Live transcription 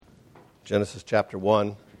Genesis chapter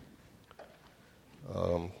 1.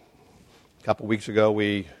 A couple weeks ago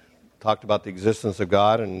we talked about the existence of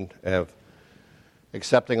God and have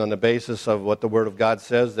accepting on the basis of what the Word of God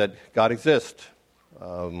says that God exists.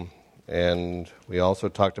 And we also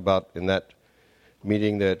talked about in that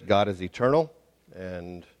meeting that God is eternal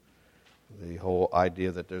and the whole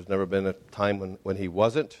idea that there's never been a time when He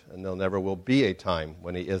wasn't and there never will be a time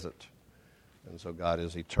when He isn't. And so God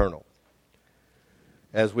is eternal.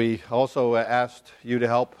 As we also asked you to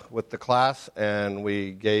help with the class, and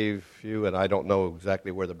we gave you, and I don't know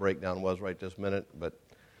exactly where the breakdown was right this minute, but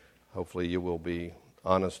hopefully you will be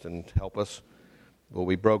honest and help us. Well,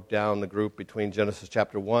 we broke down the group between Genesis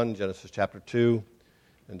chapter 1, Genesis chapter 2,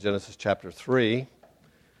 and Genesis chapter 3.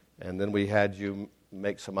 And then we had you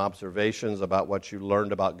make some observations about what you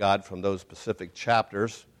learned about God from those specific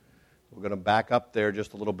chapters. We're going to back up there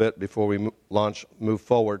just a little bit before we move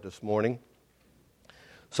forward this morning.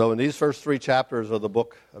 So in these first three chapters of the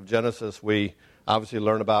book of Genesis, we obviously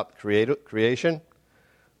learn about creation.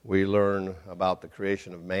 We learn about the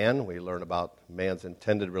creation of man. We learn about man's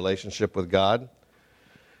intended relationship with God.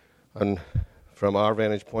 And from our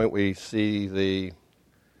vantage point, we see the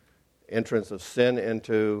entrance of sin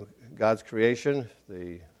into God's creation,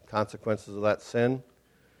 the consequences of that sin.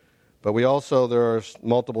 But there are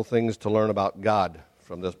multiple things to learn about God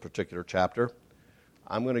from this particular chapter.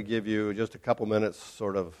 I'm going to give you just a couple minutes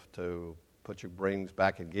sort of to put your brains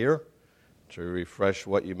back in gear, to refresh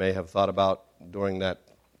what you may have thought about during that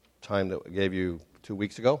time that we gave you 2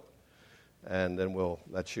 weeks ago, and then we'll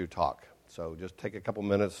let you talk. So just take a couple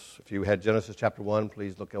minutes. If you had Genesis chapter 1,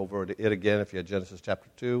 please look over it again. If you had Genesis chapter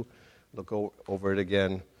 2, look over it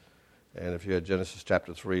again. And if you had Genesis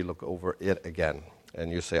chapter 3, look over it again.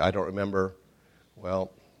 And you say, I don't remember.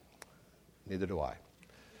 Well, neither do I.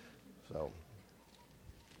 So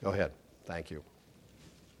go ahead. Thank you.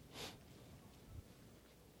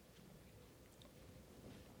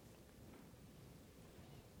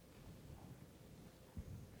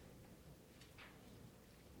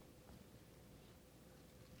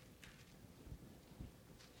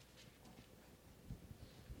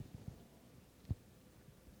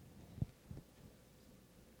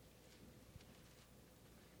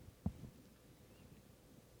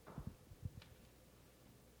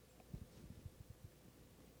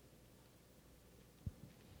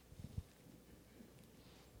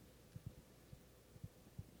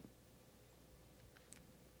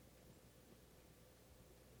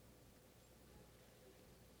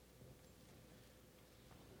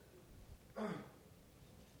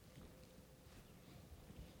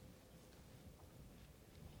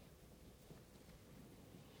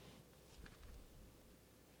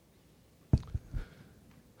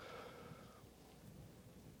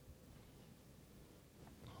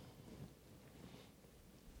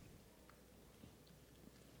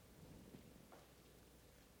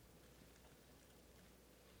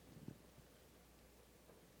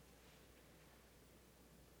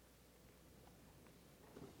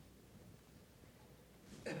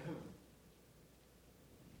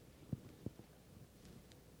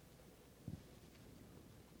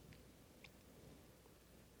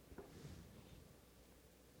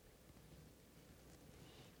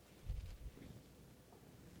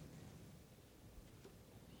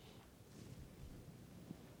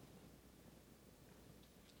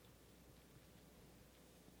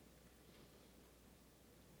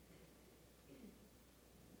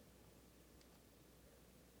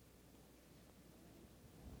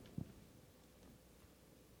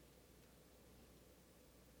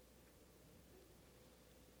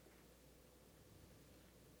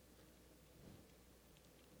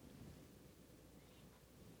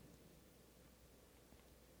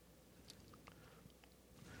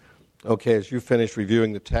 Okay, as you finished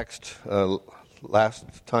reviewing the text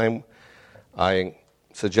last time, I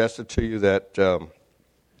suggested to you that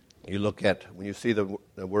you look at, when you see the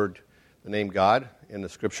name God in the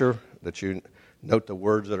Scripture, that you note the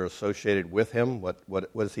words that are associated with Him. What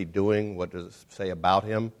is He doing? What does it say about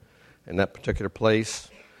Him in that particular place?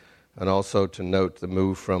 And also to note the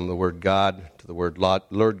move from the word God to the word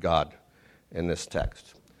Lord God in this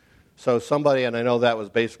text. So somebody, and I know that was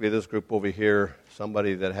basically this group over here,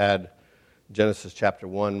 somebody that had Genesis chapter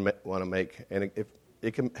 1 want to make, and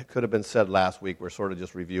it could have been said last week, we're sort of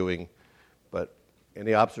just reviewing, but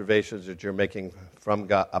any observations that you're making from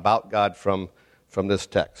God, about God from this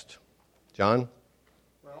text? John?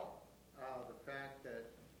 Well, the fact that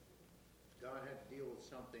God had to deal with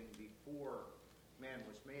something before man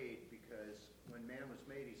was made, because when man was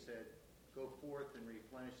made, He said, go forth and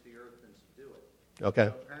replenish the earth and subdue it. Okay.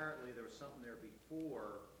 So apparently there was something there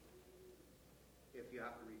before, if you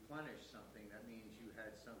have to replenish something, that means you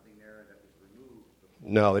had something there that was removed.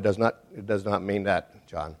 No, it does not. It does not mean that,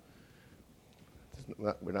 John.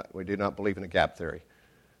 We do not believe in a gap theory.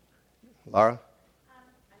 Laura?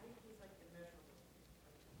 I think he's like immeasurable.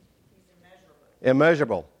 He's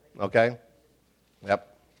immeasurable. Immeasurable. Okay.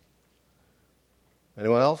 Yep.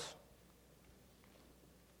 Anyone else?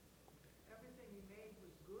 Everything he made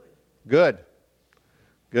was good. Good.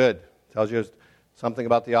 Good. Tells you something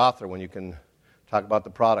about the author when you can talk about the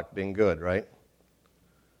product being good, right?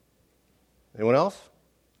 Anyone else?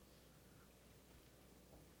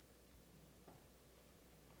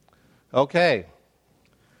 Okay.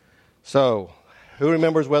 So, who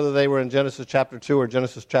remembers whether they were in Genesis chapter 2 or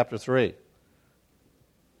Genesis chapter 3?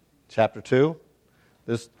 Chapter 2?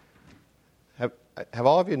 Have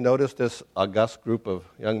all of you noticed this august group of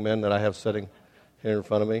young men that I have sitting here in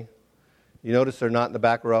front of me? You notice they're not in the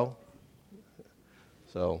back row?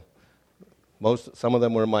 So, some of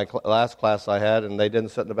them were in my last class I had, and they didn't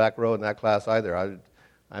sit in the back row in that class either.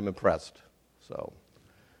 I'm impressed. So,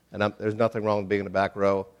 and there's nothing wrong with being in the back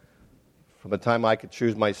row. From the time I could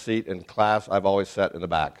choose my seat in class, I've always sat in the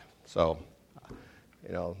back. So,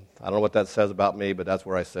 I don't know what that says about me, but that's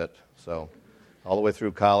where I sit. So, all the way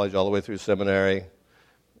through college, all the way through seminary,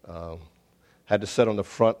 had to sit on the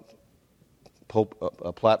front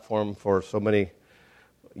platform for so many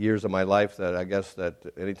years of my life that I guess that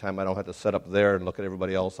anytime I don't have to sit up there and look at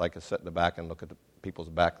everybody else, I can sit in the back and look at the people's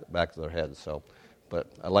backs of their heads. So,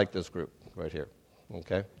 but I like this group right here.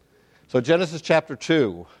 Okay. So Genesis chapter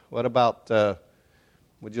 2, what about,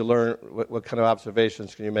 would you learn, what kind of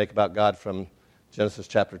observations can you make about God from Genesis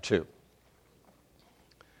chapter 2?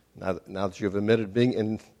 Now that you've admitted being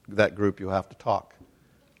in that group, you have to talk.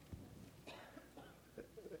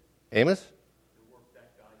 Amos? The work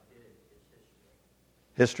that God did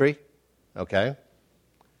is history. History? Okay.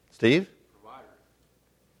 Steve? Provider.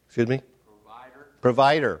 Excuse me?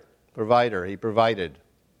 Provider. He provided.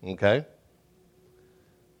 Okay.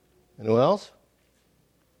 Anyone else?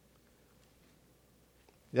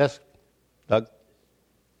 Yes, Doug?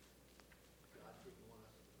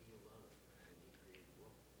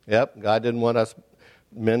 Yep, God didn't want us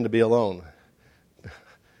men to be alone.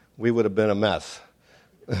 We would have been a mess.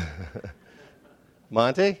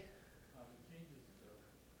 Monty?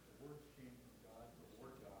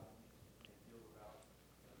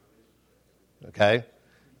 Okay.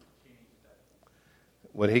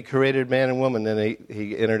 When he created man and woman, then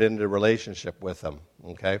he entered into a relationship with them.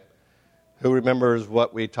 Okay? Who remembers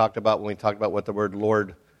what we talked about when we talked about what the word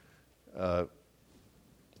Lord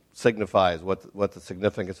signifies, what the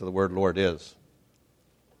significance of the word Lord is?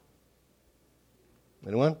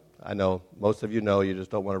 Anyone? I know most of you know. You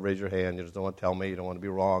just don't want to raise your hand. You just don't want to tell me. You don't want to be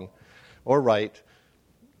wrong or right.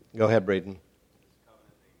 Go ahead, Braden.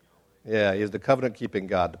 Yeah, he's the covenant-keeping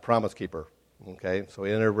God, the promise keeper. Okay, so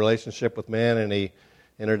he entered a relationship with man, and he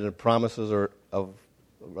entered into promises of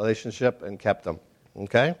relationship and kept them.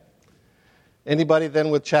 Okay? Anybody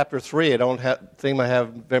then with chapter 3? I don't think I have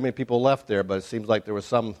very many people left there, but it seems like there was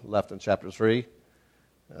some left in chapter 3.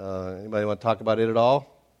 Anybody want to talk about it at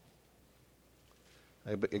all?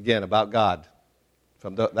 Again, about God,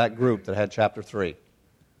 from that group that had chapter 3.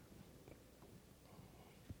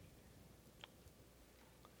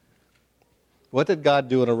 What did God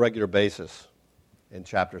do on a regular basis in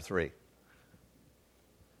chapter 3?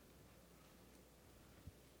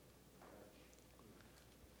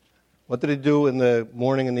 What did he do in the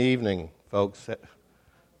morning and the evening, folks?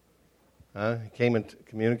 He came into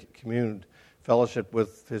communed fellowship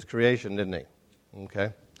with his creation, didn't he?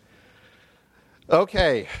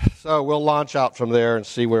 Okay, so we'll launch out from there and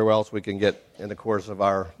see where else we can get in the course of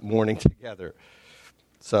our morning together.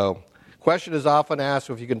 So, question is often asked,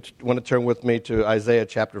 if you want to turn with me to Isaiah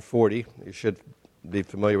chapter 40. You should be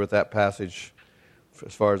familiar with that passage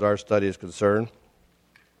as far as our study is concerned.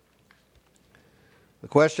 The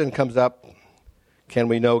question comes up, can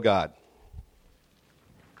we know God?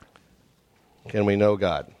 Can we know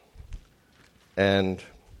God? And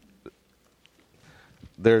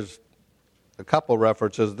there's a couple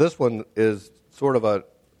references. This one is sort of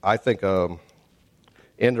I think,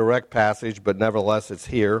 indirect passage, but nevertheless it's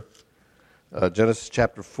here. Genesis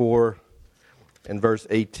chapter 4 and verse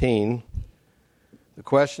 18. The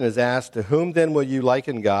question is asked, to whom then will you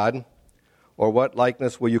liken God, or what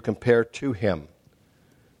likeness will you compare to him?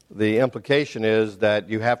 The implication is that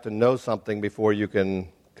you have to know something before you can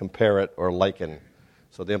compare it or liken.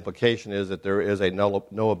 So the implication is that there is a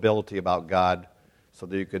knowability about God, so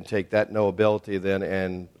that you can take that knowability then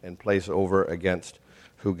and place over against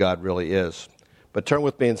who God really is. But turn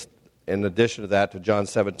with me in addition to that to John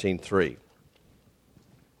 17:3.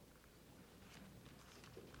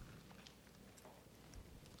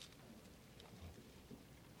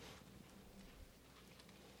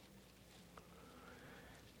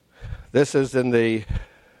 This is in the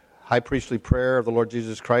high priestly prayer of the Lord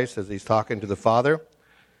Jesus Christ as he's talking to the Father.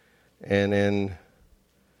 And in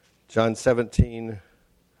John 17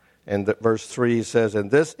 and verse 3 he says,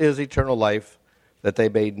 "And this is eternal life, that they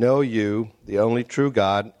may know you, the only true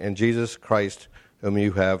God, and Jesus Christ, whom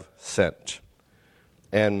you have sent."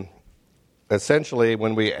 And essentially,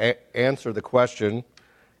 when we answer the question,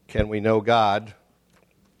 can we know God,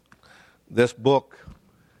 this book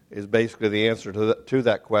is basically the answer to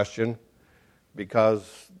that question,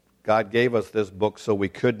 because God gave us this book so we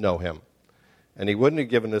could know him. And he wouldn't have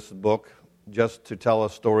given us a book just to tell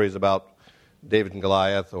us stories about David and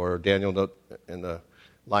Goliath or Daniel in the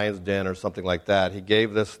lion's den or something like that. He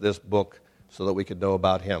gave this book so that we could know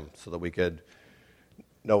about him, so that we could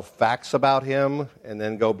know facts about him and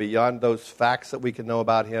then go beyond those facts that we could know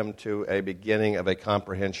about him to a beginning of a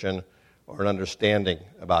comprehension or an understanding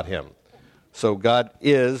about him. So God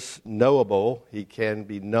is knowable. He can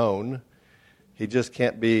be known. He just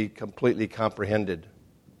can't be completely comprehended.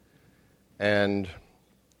 And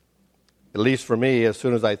at least for me, as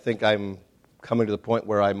soon as I think I'm coming to the point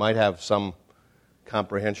where I might have some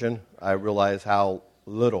comprehension, I realize how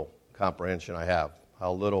little comprehension I have,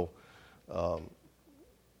 how little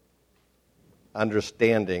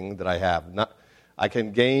understanding that I have. I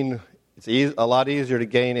can gain, it's a lot easier to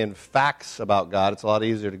gain in facts about God. It's a lot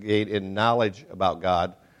easier to gain in knowledge about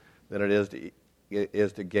God than it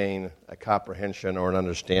is to gain a comprehension or an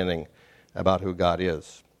understanding about who God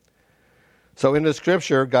is. So in the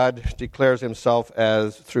Scripture, God declares himself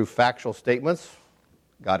as through factual statements.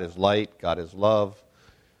 God is light, God is love,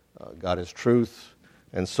 God is truth,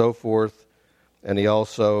 and so forth. And he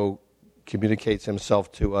also communicates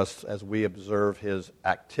himself to us as we observe his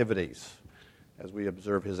activities,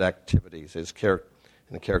 his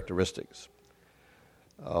characteristics.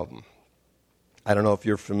 I don't know if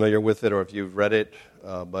you're familiar with it or if you've read it,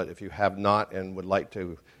 but if you have not and would like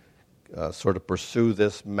to sort of pursue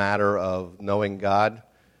this matter of knowing God,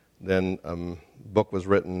 then a book was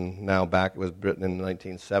written it was written in the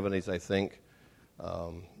 1970s, I think,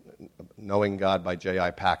 Knowing God by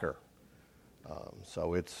J.I. Packer.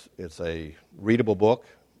 So it's a readable book.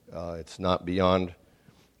 It's not beyond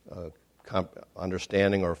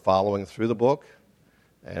understanding or following through the book,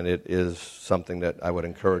 and it is something that I would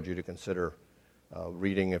encourage you to consider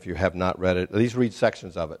reading if you have not read it. At least read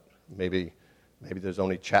sections of it. Maybe there's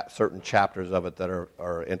only certain chapters of it that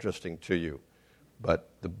are interesting to you. But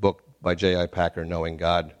the book by J.I. Packer, Knowing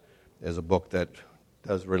God, is a book that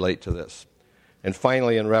does relate to this. And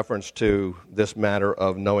finally, in reference to this matter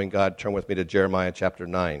of knowing God, turn with me to Jeremiah chapter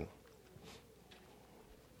 9.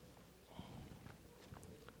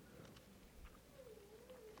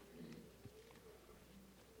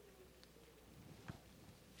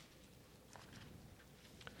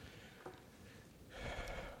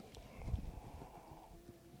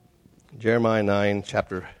 Jeremiah 9,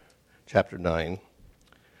 chapter 9,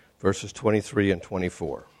 verses 23 and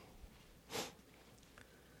 24.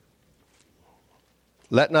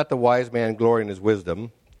 "Let not the wise man glory in his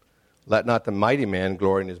wisdom, let not the mighty man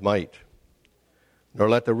glory in his might, nor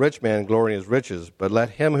let the rich man glory in his riches, but let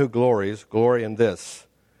him who glories glory in this,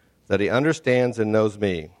 that he understands and knows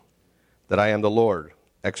me, that I am the Lord,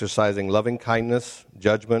 exercising loving kindness,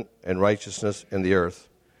 judgment, and righteousness in the earth.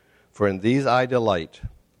 For in these I delight,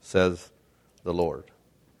 says the Lord."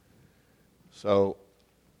 So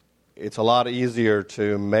it's a lot easier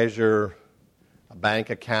to measure a bank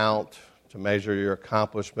account, to measure your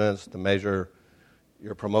accomplishments, to measure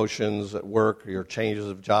your promotions at work, your changes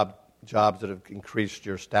of jobs that have increased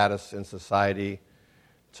your status in society.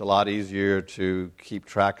 It's a lot easier to keep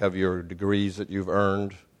track of your degrees that you've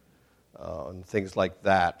earned and things like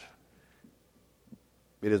that.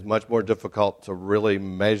 It is much more difficult to really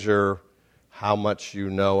measure how much you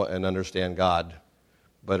know and understand God,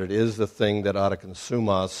 but it is the thing that ought to consume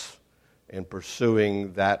us in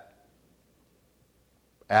pursuing that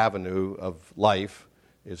avenue of life,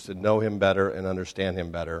 is to know him better and understand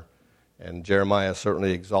him better. And Jeremiah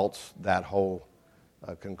certainly exalts that whole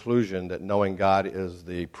conclusion that knowing God is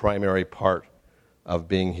the primary part of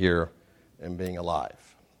being here and being alive.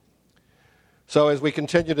 So as we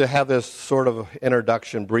continue to have this sort of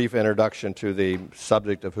brief introduction to the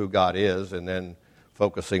subject of who God is, and then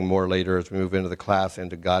focusing more later as we move into the class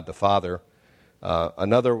into God the Father,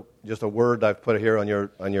 just a word I've put here on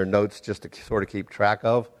your notes just to sort of keep track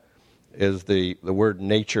of is the word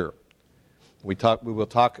nature. We will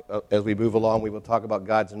talk as we move along. We will talk about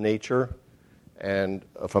God's nature, and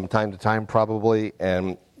from time to time probably.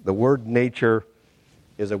 And the word nature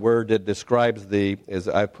is a word that describes as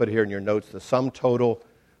I've put here in your notes, the sum total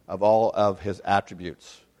of all of his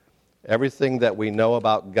attributes. everything that we know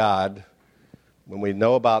about God, when we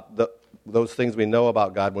know about those things we know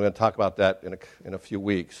about God, we're going to talk about that in a few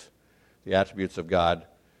weeks, the attributes of God,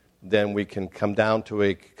 then we can come down to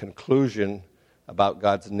a conclusion about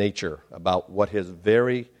God's nature, about what his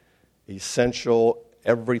very essential,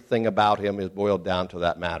 everything about him is boiled down to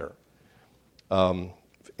that matter. And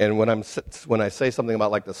when I say something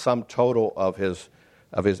about like the sum total of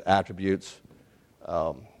his attributes,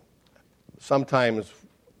 sometimes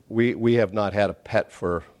we have not had a pet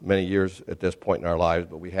for many years at this point in our lives,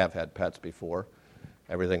 but we have had pets before,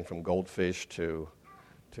 everything from goldfish to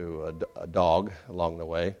a dog along the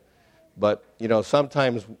way. But,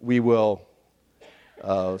 sometimes we will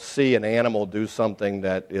see an animal do something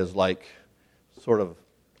that is like sort of,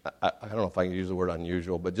 I don't know if I can use the word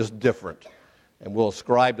unusual, but just different. And we'll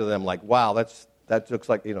ascribe to them like, wow, that looks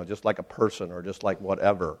like, just like a person or just like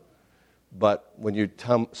whatever. But when you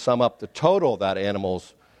sum up the total of that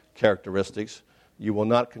animal's characteristics, you will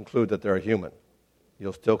not conclude that they're a human.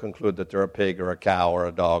 You'll still conclude that they're a pig or a cow or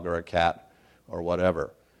a dog or a cat or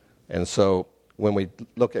whatever. And so when we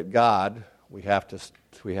look at God, we have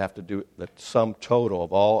to do the sum total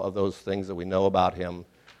of all of those things that we know about him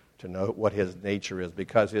to know what his nature is,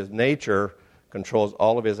 because his nature controls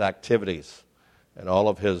all of his activities and all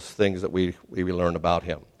of his things that we learn about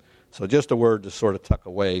him. So just a word to sort of tuck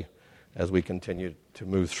away as we continue to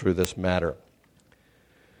move through this matter.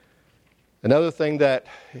 Another thing that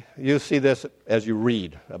you see this as you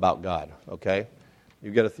read about God, okay?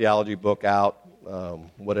 You get a theology book out,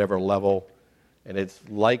 whatever level, and it's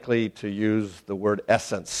likely to use the word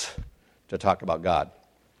essence to talk about God.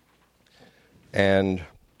 And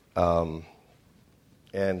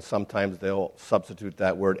sometimes they'll substitute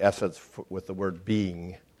that word essence with the word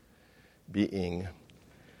being.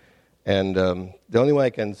 And the only way I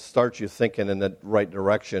can start you thinking in the right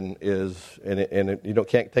direction is, and you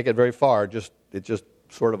can't take it very far, it's just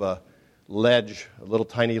sort of a ledge, a little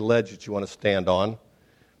tiny ledge that you want to stand on,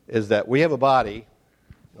 is that we have a body,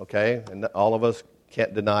 okay, and all of us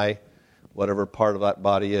can't deny whatever part of that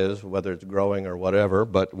body is, whether it's growing or whatever,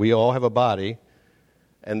 but we all have a body.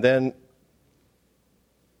 And then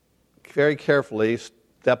very carefully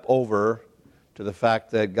step over to the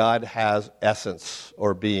fact that God has essence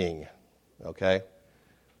or being, okay?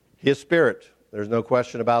 He is spirit. There's no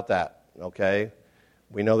question about that, okay?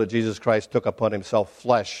 We know that Jesus Christ took upon himself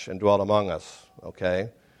flesh and dwelt among us,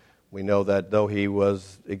 okay? We know that though he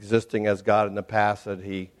was existing as God in the past, that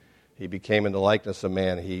he became in the likeness of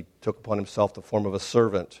man. He took upon himself the form of a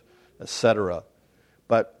servant, etc.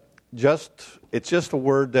 But it's just a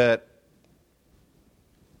word that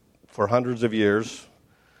for hundreds of years,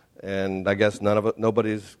 and I guess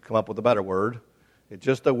nobody's come up with a better word. It's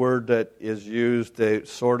just a word that is used to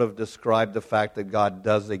sort of describe the fact that God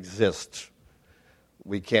does exist.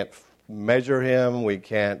 We can't measure him, we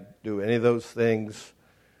can't do any of those things,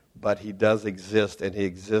 but he does exist, and he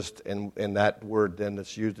exists, and that word then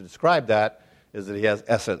that's used to describe that is that he has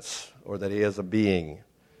essence, or that he has a being.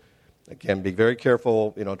 Again, be very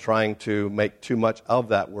careful, trying to make too much of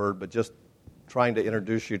that word, but just trying to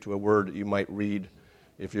introduce you to a word that you might read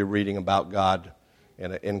if you're reading about God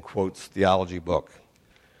in an, in quotes, theology book.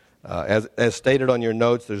 As stated on your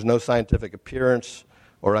notes, there's no scientific appearance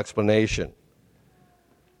or explanation.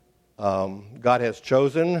 God has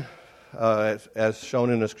chosen, as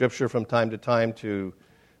shown in the Scripture from time to time, to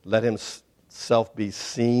let himself be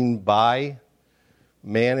seen by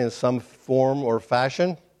man in some form or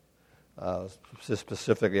fashion.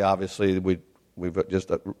 Specifically, obviously, we've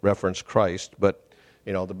just referenced Christ, but,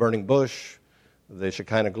 the burning bush, the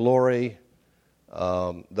Shekinah glory,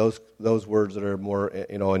 those words that are more,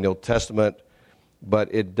 in the Old Testament,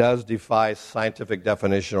 but it does defy scientific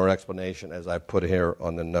definition or explanation, as I put here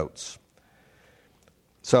on the notes.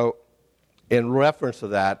 So, in reference to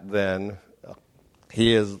that, then,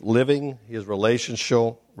 he is living, he is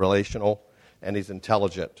relational, and he's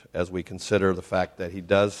intelligent, as we consider the fact that he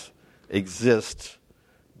does exist,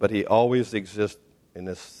 but he always exists in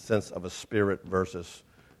this sense of a spirit versus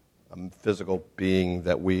a physical being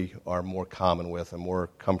that we are more common with and more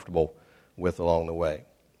comfortable with along the way.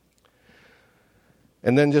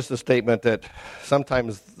 And then just a statement that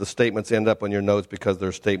sometimes the statements end up on your notes because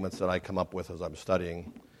they're statements that I come up with as I'm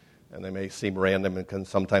studying, and they may seem random, and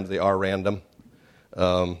sometimes they are random.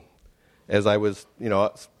 As I was,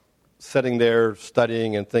 sitting there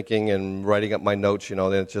studying and thinking and writing up my notes,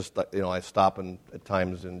 then it's just, I stop at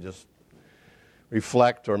times and just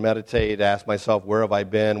reflect or meditate, ask myself, where have I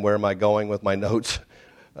been, where am I going with my notes,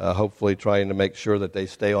 hopefully trying to make sure that they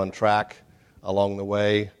stay on track along the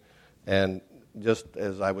way. And just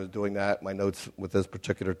as I was doing that, my notes with this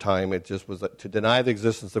particular time, it just was that to deny the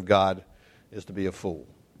existence of God is to be a fool,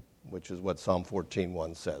 which is what Psalm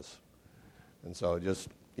 14:1 says. And so just,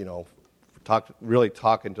 really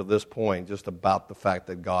talking to this point just about the fact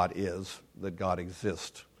that God is, that God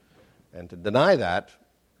exists. And to deny that,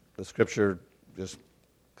 the Scripture just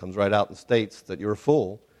comes right out and states that you're a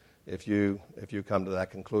fool if you come to that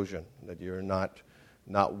conclusion, that you're not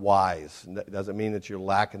wise. It doesn't mean that you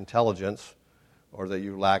lack intelligence or that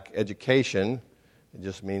you lack education. It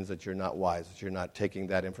just means that you're not wise, that you're not taking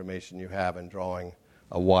that information you have and drawing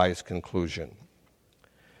a wise conclusion.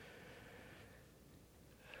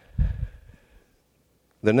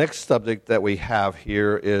 The next subject that we have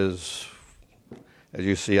here is, as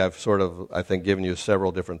you see, I've I think, given you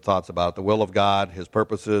several different thoughts about the will of God, His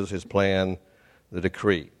purposes, His plan, the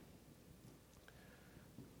decree.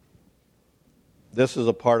 This is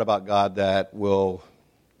a part about God that will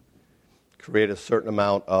create a certain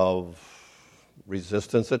amount of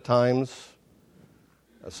resistance at times,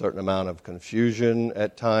 a certain amount of confusion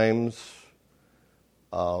at times.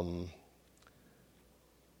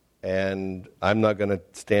 And I'm not going to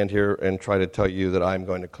stand here and try to tell you that I'm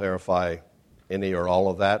going to clarify any or all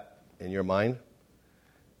of that in your mind.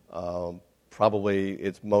 Probably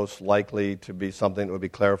it's most likely to be something that would be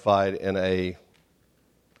clarified in a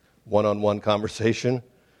one-on-one conversation,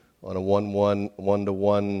 on a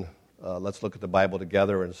one-to-one, let's look at the Bible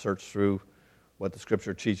together and search through what the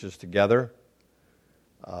Scripture teaches together.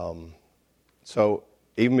 So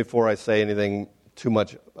even before I say anything too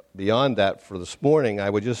much beyond that for this morning, I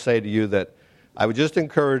would just say to you that I would just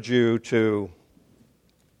encourage you to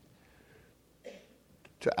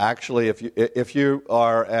actually, if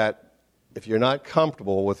you're not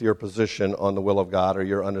comfortable with your position on the will of God or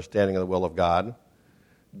your understanding of the will of God,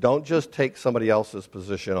 don't just take somebody else's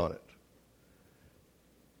position on it.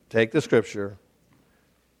 Take the Scripture,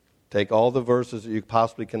 take all the verses that you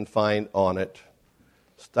possibly can find on it,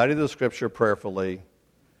 study the Scripture prayerfully,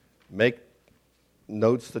 make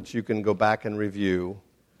notes that you can go back and review,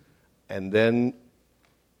 and then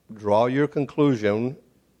draw your conclusion,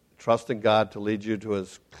 trusting God to lead you to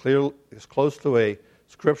as close to a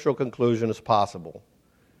scriptural conclusion as possible,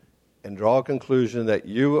 and draw a conclusion that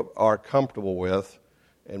you are comfortable with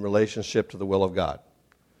in relationship to the will of God.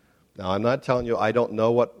 Now, I'm not telling you I don't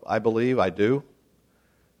know what I believe. I do.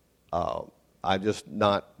 I'm just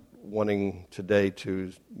not wanting today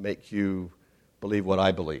to make you believe what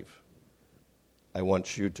I believe. I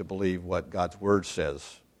want you to believe what God's Word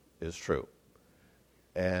says is true.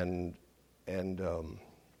 And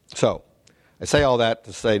so, I say all that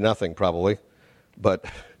to say nothing probably, but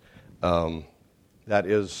that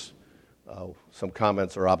is some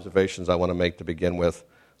comments or observations I want to make to begin with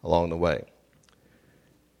along the way.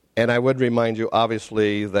 And I would remind you,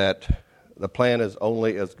 obviously, that the plan is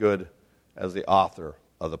only as good as the author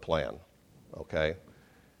of the plan, okay?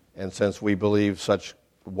 And since we believe such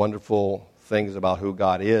wonderful things about who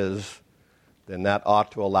God is, then that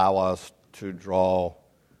ought to allow us to draw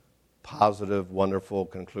positive, wonderful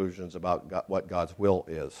conclusions about God, what God's will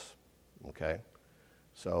is, okay?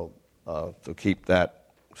 So keep that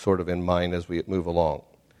sort of in mind as we move along.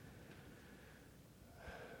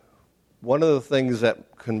 One of the things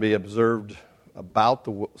that can be observed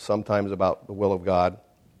sometimes about the will of God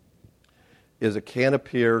is it can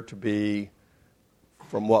appear to be,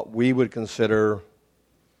 from what we would consider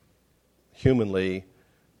humanly,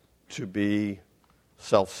 to be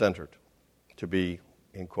self-centered, to be,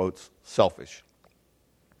 in quotes, selfish.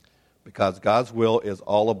 Because God's will is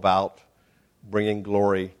all about bringing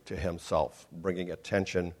glory to Himself, bringing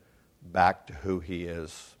attention back to who He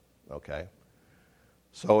is, okay?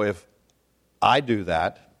 So if I do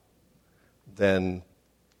that, then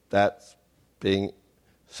that's being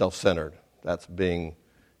self-centered. That's being,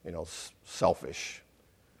 selfish.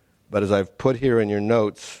 But as I've put here in your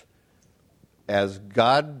notes, as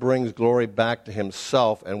God brings glory back to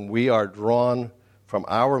Himself and we are drawn from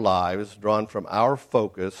our lives, drawn from our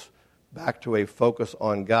focus back to a focus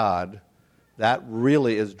on God, that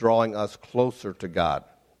really is drawing us closer to God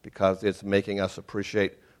because it's making us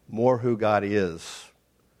appreciate more who God is.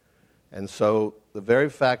 And so the very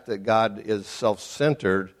fact that God is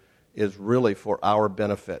self-centered is really for our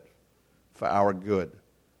benefit, for our good,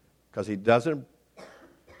 because He doesn't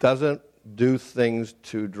do things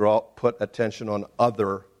to put attention on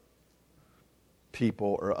other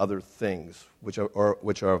people or other things which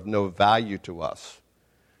are of no value to us.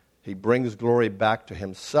 He brings glory back to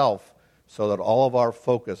Himself so that all of our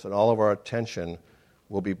focus and all of our attention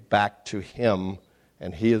will be back to Him,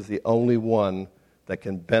 and He is the only one that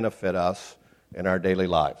can benefit us in our daily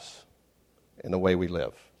lives, in the way we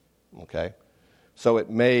live, okay? So it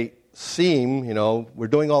may seem, we're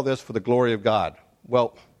doing all this for the glory of God.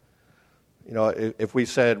 Well, if we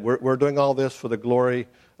said we're doing all this for the glory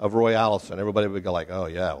of Roy Allison, everybody would go like, oh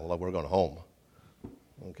yeah, well, we're going home.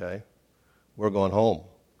 Okay? We're going home.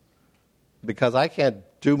 Because I can't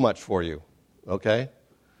do much for you. Okay?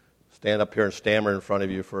 Stand up here and stammer in front of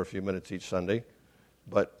you for a few minutes each Sunday.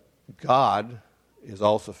 But God is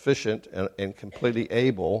all sufficient and completely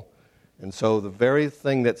able. And so the very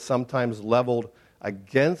thing that's sometimes leveled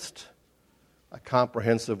against a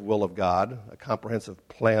comprehensive will of God, a comprehensive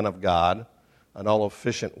plan of God, an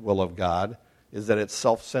all-efficient will of God, is that it's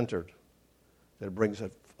self-centered, that it brings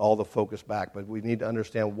all the focus back. But we need to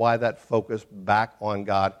understand why that focus back on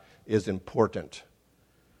God is important,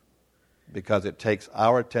 because it takes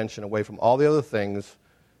our attention away from all the other things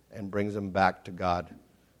and brings them back to God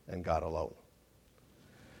and God alone.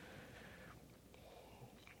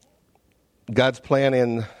 God's plan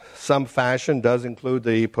in some fashion does include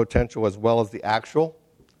the potential as well as the actual.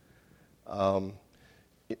 How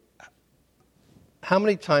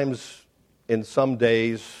many times in some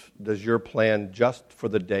days does your plan just for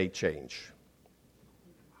the day change?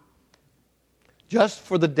 Just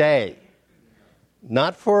for the day.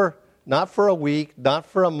 Not for a week, not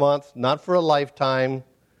for a month, not for a lifetime,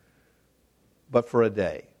 but for a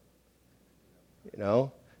day.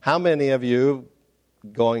 How many of you,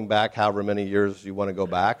 going back however many years you want to go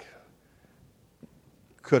back,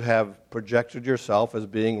 could have projected yourself as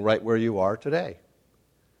being right where you are today?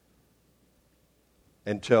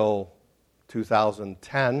 Until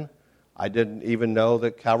 2010, I didn't even know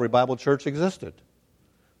that Calvary Bible Church existed.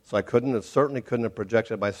 So I certainly couldn't have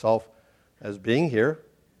projected myself as being here,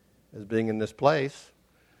 as being in this place.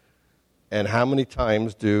 And how many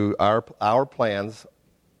times do our plans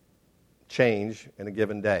change in a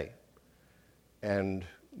given day? And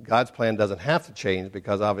God's plan doesn't have to change,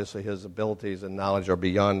 because obviously His abilities and knowledge are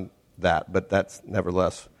beyond that. But that's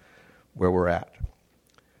nevertheless where we're at.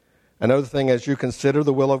 Another thing, as you consider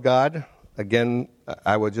the will of God, again,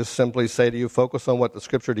 I would just simply say to you, focus on what the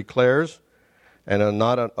Scripture declares and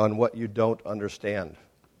not on what you don't understand.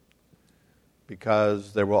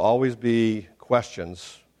 Because there will always be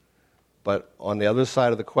questions, but on the other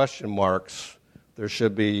side of the question marks, there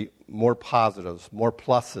should be more positives, more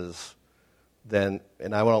pluses than,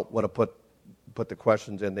 and I don't want to put the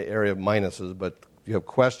questions in the area of minuses, but you have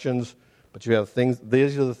questions, but you have things.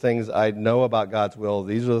 These are the things I know about God's will.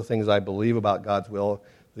 These are the things I believe about God's will.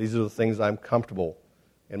 These are the things I'm comfortable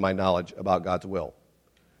in my knowledge about God's will.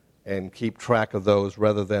 And keep track of those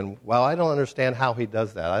rather than, well, I don't understand how He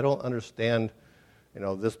does that. I don't understand,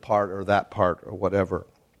 this part or that part or whatever.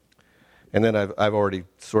 And then I've already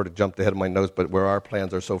sort of jumped ahead of my notes, but where our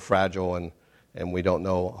plans are so fragile and we don't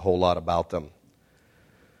know a whole lot about them.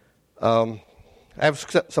 I have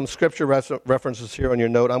some scripture references here on your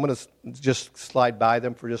note. I'm going to just slide by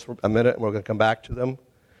them for just a minute, and we're going to come back to them.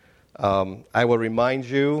 I will remind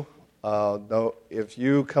you, though, if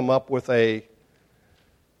you come up with a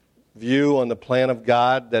view on the plan of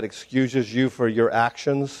God that excuses you for your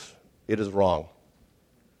actions, it is wrong.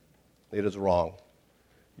 It is wrong.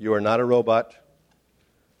 You are not a robot.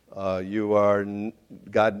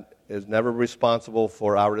 God is never responsible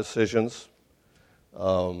for our decisions.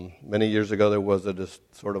 Many years ago, there was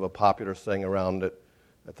sort of a popular saying around it.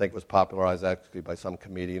 I think it was popularized actually by some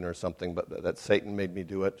comedian or something, but that Satan made me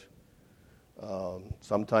do it.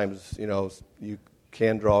 Sometimes, you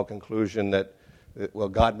can draw a conclusion that, well,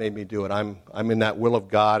 God made me do it. I'm in that will of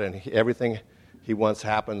God, and everything He wants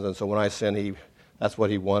happens, and so when I sin, that's what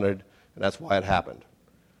He wanted, and that's why it happened.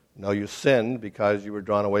 No, you sinned because you were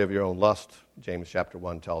drawn away of your own lust, James chapter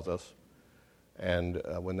 1 tells us. And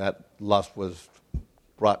when that lust was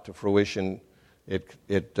brought to fruition,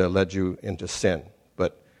 it led you into sin.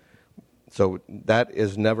 But so that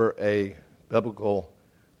is never a biblical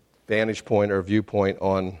vantage point or viewpoint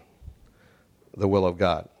on the will of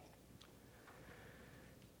God.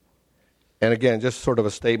 And again, just sort of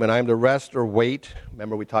a statement, I am to rest or wait.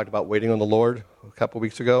 Remember we talked about waiting on the Lord a couple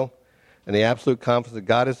weeks ago? And the absolute confidence that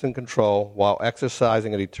God is in control while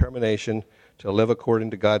exercising a determination to live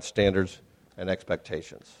according to God's standards and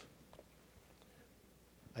expectations.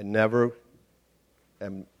 I never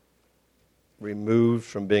am removed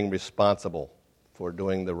from being responsible for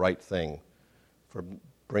doing the right thing, for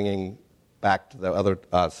bringing back to the other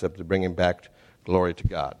us, bringing back glory to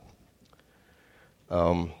God.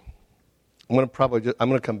 I'm going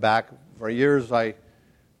to come back. For years, I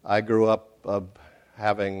grew up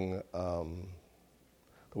having the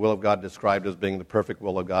will of God described as being the perfect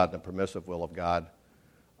will of God and the permissive will of God.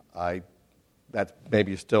 That's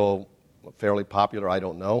maybe still fairly popular, I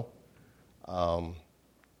don't know.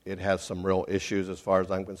 it has some real issues as far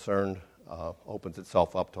as I'm concerned. Opens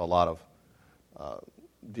itself up to a lot of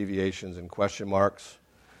deviations and question marks.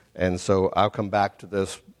 And so I'll come back to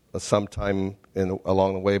this sometime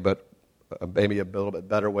along the way, but maybe a little bit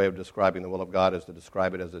better way of describing the will of God is to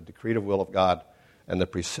describe it as the decretive will of God and the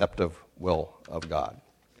preceptive will of God.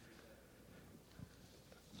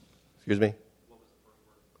 Excuse me? What was the first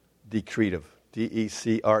word? Decretive.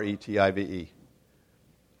 D-E-C-R-E-T-I-V-E.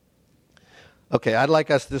 Okay, I'd like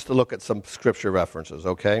us just to look at some scripture references,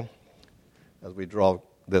 okay? As we draw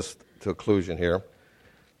this to a conclusion here.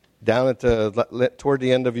 Down toward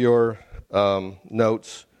the end of your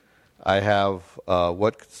notes, I have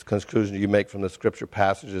what conclusion you make from the scripture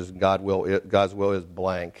passages. God's will is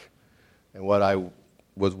blank. And what I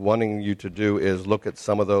was wanting you to do is look at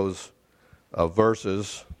some of those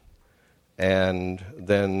verses and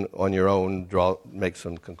then on your own make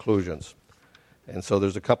some conclusions. And so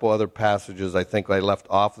there's a couple other passages I think I left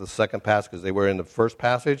off the second passage because they were in the first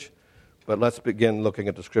passage. But let's begin looking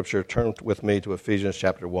at the scripture. Turn with me to Ephesians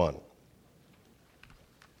chapter 1.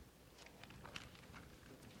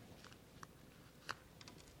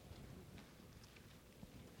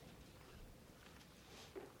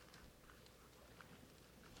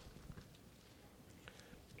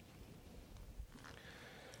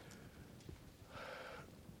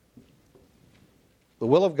 The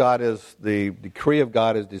will of God is, the decree of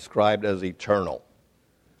God is described as eternal.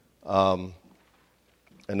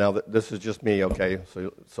 And now this is just me, okay?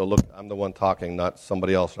 So look, I'm the one talking, not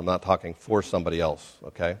somebody else. I'm not talking for somebody else,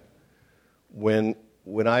 okay? When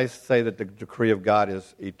I say that the decree of God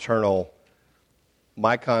is eternal,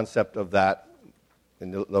 my concept of that,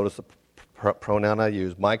 and you'll notice the pronoun I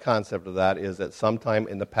use, my concept of that is that sometime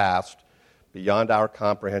in the past, beyond our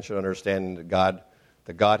comprehension and understanding, that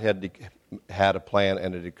God had a plan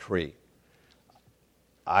and a decree.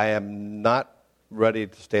 I am not ready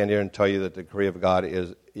to stand here and tell you that the decree of God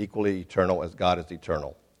is equally eternal as God is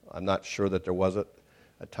eternal. I'm not sure that there was a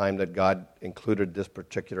time that God included this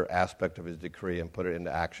particular aspect of his decree and put it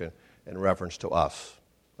into action in reference to us,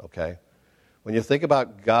 okay? When you think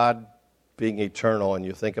about God being eternal and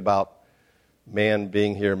you think about man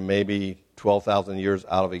being here maybe 12,000 years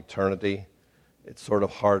out of eternity, it's sort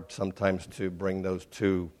of hard sometimes to bring those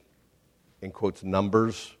two, in quotes,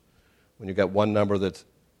 numbers. When you got one number that's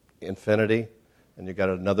infinity and you got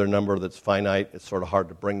another number that's finite, it's sort of hard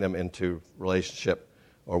to bring them into relationship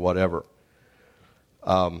or whatever.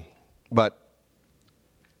 But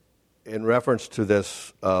in reference to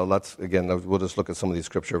this, we'll just look at some of these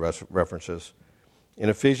scripture references. In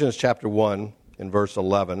Ephesians chapter 1, in verse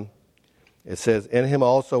 11, it says, "In him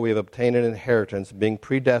also we have obtained an inheritance, being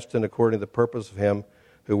predestined according to the purpose of him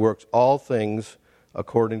who works all things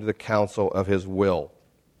according to the counsel of his will."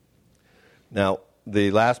 Now, the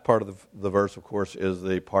last part of the verse, of course, is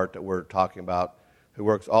the part that we're talking about, who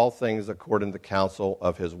works all things according to the counsel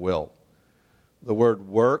of his will. The word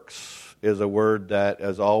works is a word that,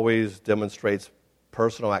 as always, demonstrates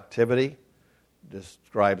personal activity,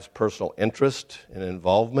 describes personal interest and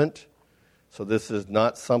involvement. So this is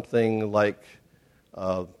not something like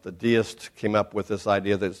the deist came up with this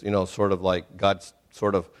idea that's, sort of like God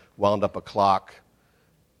sort of wound up a clock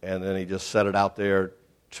and then he just set it out there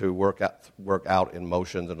to work out in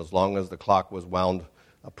motions, and as long as the clock was wound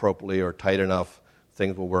appropriately or tight enough,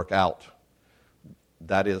 things will work out.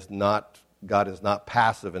 God is not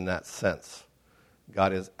passive in that sense.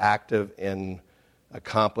 God is active in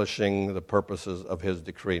accomplishing the purposes of his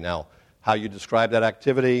decree. Now, how you describe that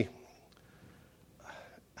activity,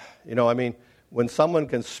 when someone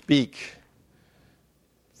can speak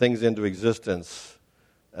things into existence,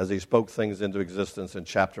 as he spoke things into existence in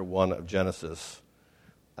chapter 1 of Genesis,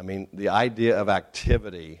 the idea of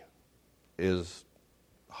activity is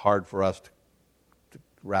hard for us to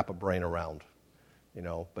wrap a brain around,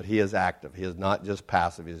 But he is active. He is not just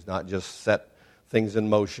passive. He is not just set things in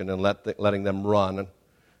motion and letting them run.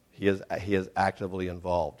 He is actively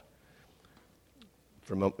involved.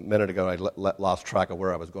 From a minute ago, I lost track of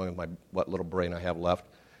where I was going with what little brain I have left.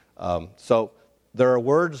 So there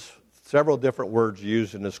are several different words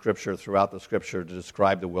used in the Scripture, throughout the Scripture, to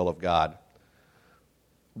describe the will of God.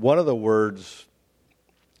 One of the words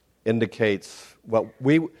indicates,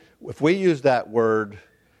 if we use that word,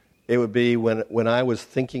 it would be when I was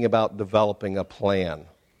thinking about developing a plan.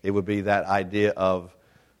 It would be that idea of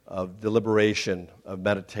deliberation, of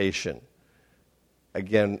meditation.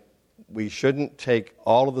 Again, we shouldn't take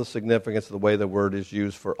all of the significance of the way the word is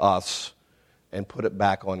used for us and put it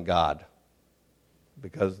back on God,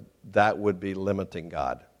 because that would be limiting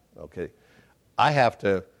God. Okay, I have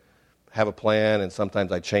to have a plan, and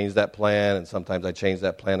sometimes I change that plan, and sometimes I change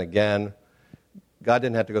that plan again. God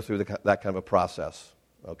didn't have to go through that kind of a process,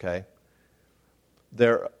 okay?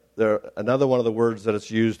 Another one of the words that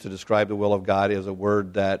it's used to describe the will of God is a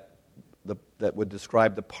word that would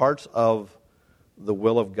describe the parts of the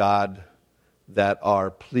will of God that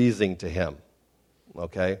are pleasing to him,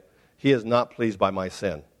 okay? He is not pleased by my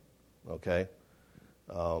sin, okay?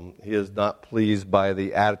 He is not pleased by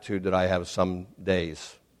the attitude that I have some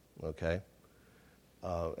days, okay?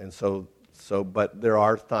 But there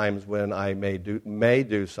are times when I may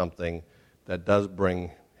do something that does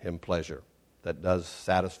bring him pleasure, that does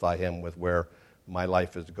satisfy him with where my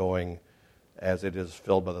life is going as it is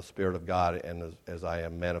filled by the Spirit of God and as I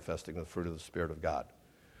am manifesting the fruit of the Spirit of God.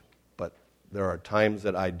 But there are times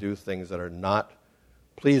that I do things that are not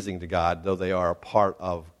pleasing to God, though they are a part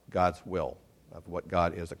of God's will, of what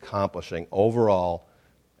God is accomplishing overall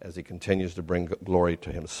as he continues to bring glory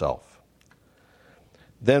to himself.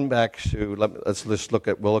 Then back to,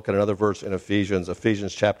 we'll look at another verse in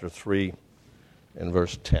Ephesians chapter 3 and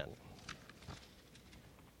verse 10.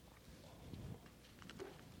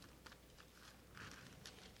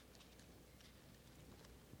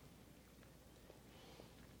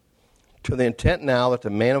 To the intent now that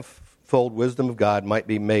the manifold wisdom of God might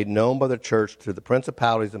be made known by the church to the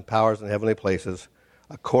principalities and powers in heavenly places,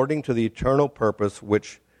 according to the eternal purpose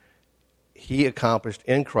which he accomplished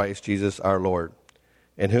in Christ Jesus our Lord,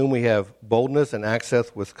 in whom we have boldness and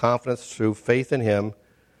access with confidence through faith in him.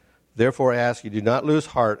 Therefore I ask you, do not lose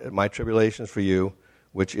heart at my tribulations for you,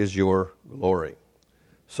 which is your glory.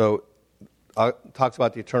 So it talks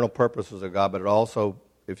about the eternal purposes of God, but it also,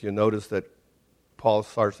 if you notice that Paul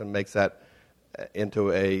Sarson makes that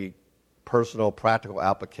into a personal, practical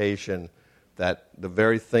application, that the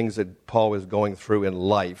very things that Paul is going through in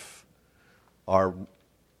life are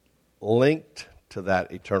linked to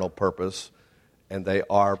that eternal purpose, and they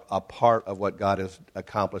are a part of what God is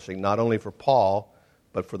accomplishing, not only for Paul,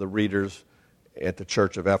 but for the readers at the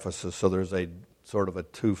church of Ephesus. So there's a sort of a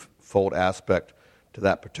twofold aspect to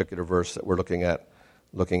that particular verse that we're looking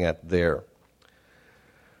at there.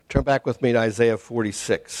 Turn back with me to Isaiah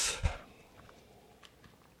 46.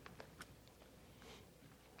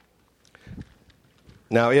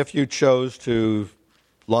 Now, if you chose to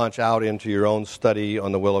launch out into your own study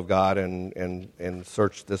on the will of God and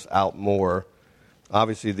search this out more,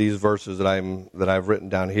 obviously these verses that I've written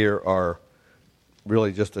down here are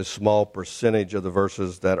really just a small percentage of the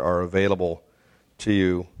verses that are available to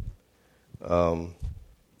you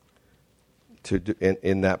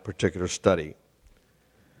in that particular study.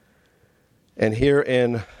 And here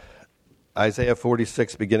in Isaiah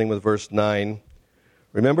 46, beginning with verse 9,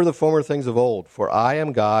 remember the former things of old, for I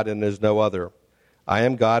am God and there is no other. I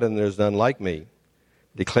am God and there is none like me,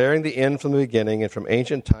 declaring the end from the beginning and from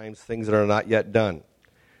ancient times things that are not yet done,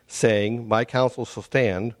 saying, my counsel shall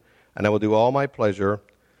stand, and I will do all my pleasure,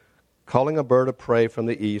 calling a bird of prey from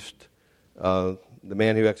the east, the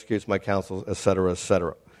man who executes my counsel, etc.,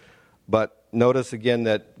 etc. But notice again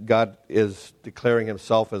that God is declaring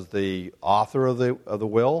himself as the author of the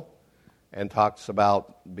will, and talks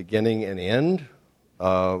about beginning and end,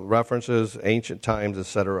 references, ancient times,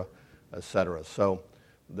 etc., etc. So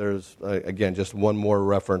there's, again, just one more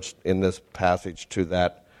reference in this passage to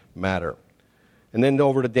that matter. And then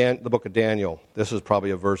over to the book of Daniel. This is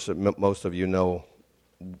probably a verse that most of you know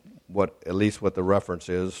at least what the reference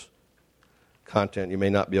is. Content, you may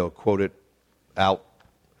not be able to quote it out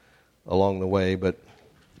along the way, but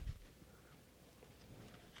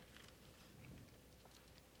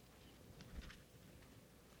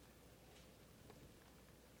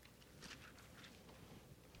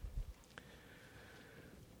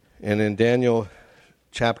and in Daniel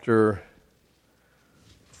chapter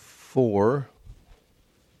 4,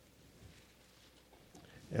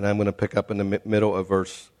 and I'm going to pick up in the middle of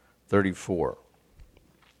verse 34.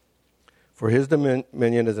 For his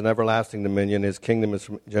dominion is an everlasting dominion, his kingdom is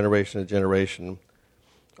from generation to generation.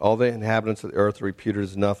 All the inhabitants of the earth are reputed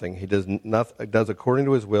as nothing. He does according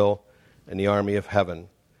to his will in the army of heaven.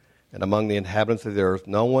 And among the inhabitants of the earth,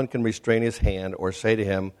 no one can restrain his hand or say to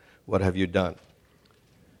him, what have you done?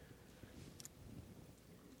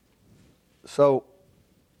 So,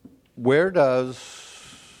 where does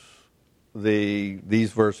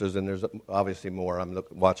these verses, and there's obviously more, I'm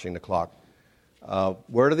watching the clock,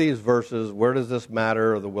 where do these verses, where does this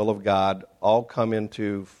matter of the will of God all come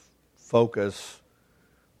into focus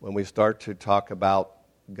when we start to talk about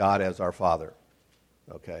God as our Father?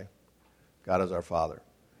 Okay? God as our Father.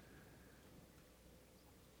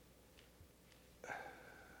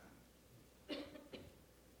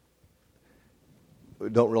 We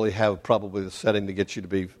don't really have probably the setting to get you to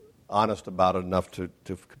be honest about it enough to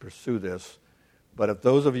pursue this, But if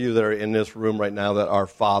those of you that are in this room right now that are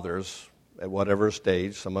fathers at whatever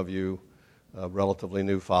stage, some of you relatively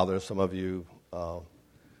new fathers, some of you,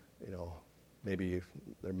 maybe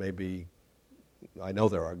there may be, I know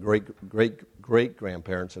there are great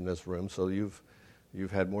grandparents in this room, so you've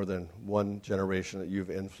had more than one generation that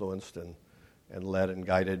you've influenced and led and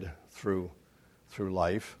guided through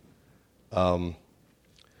life.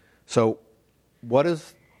 So what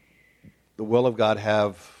does the will of God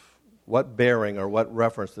have, what bearing or what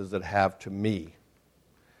reference does it have to me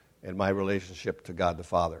and my relationship to God the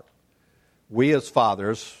Father? We as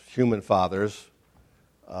fathers, human fathers,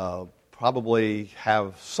 probably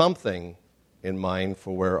have something in mind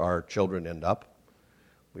for where our children end up.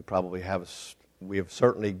 We have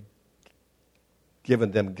certainly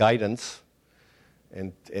given them guidance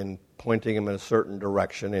and pointing them in a certain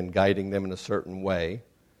direction and guiding them in a certain way.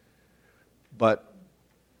 But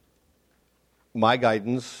my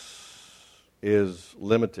guidance is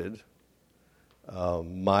limited.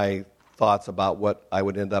 My thoughts about what I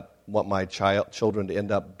would want my children to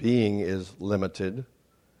end up being is limited.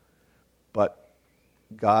 But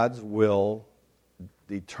God's will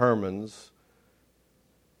determines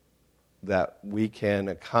that we can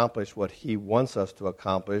accomplish what He wants us to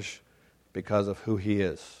accomplish because of who He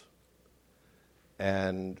is.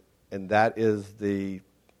 And that is the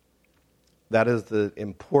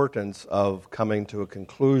importance of coming to a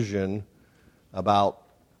conclusion about,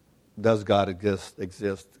 does God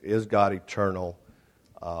exist? Is God eternal?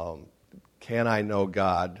 Can I know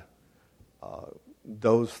God?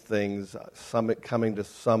 Those things, coming to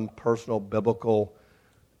some personal biblical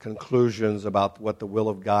conclusions about what the will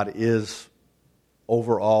of God is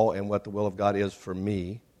overall and what the will of God is for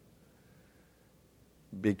me.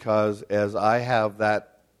 Because as I have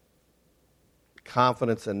that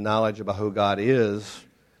confidence and knowledge about who God is,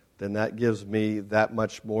 then that gives me that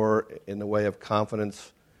much more in the way of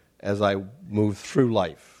confidence as I move through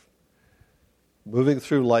life. Moving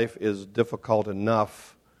through life is difficult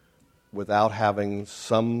enough without having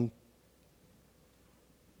some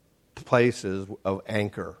places of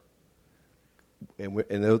anchor. And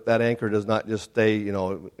that anchor does not just stay,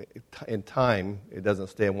 in time. It doesn't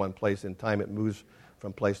stay in one place in time. It moves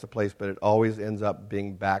from place to place, but it always ends up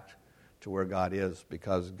being back to where God is,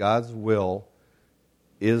 because God's will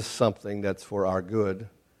is something that's for our good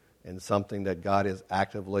and something that God is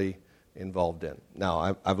actively involved in.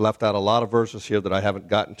 Now, I've left out a lot of verses here that I haven't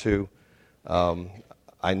gotten to.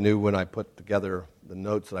 I knew when I put together the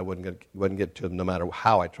notes that I wouldn't get to them no matter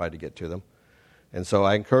how I tried to get to them. And so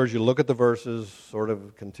I encourage you to look at the verses, sort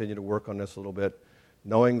of continue to work on this a little bit,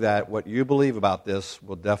 knowing that what you believe about this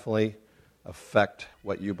will definitely affect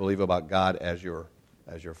what you believe about God as your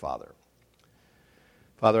Father.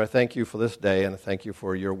 Father, I thank you for this day, and I thank you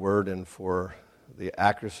for your word and for the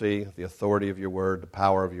accuracy, the authority of your word, the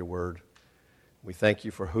power of your word. We thank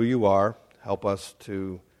you for who you are. Help us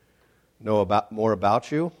to know more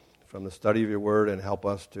about you from the study of your word, and help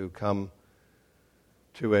us to come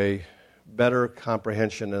to a better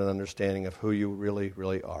comprehension and understanding of who you really,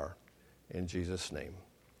 really are. In Jesus' name,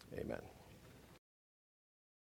 amen.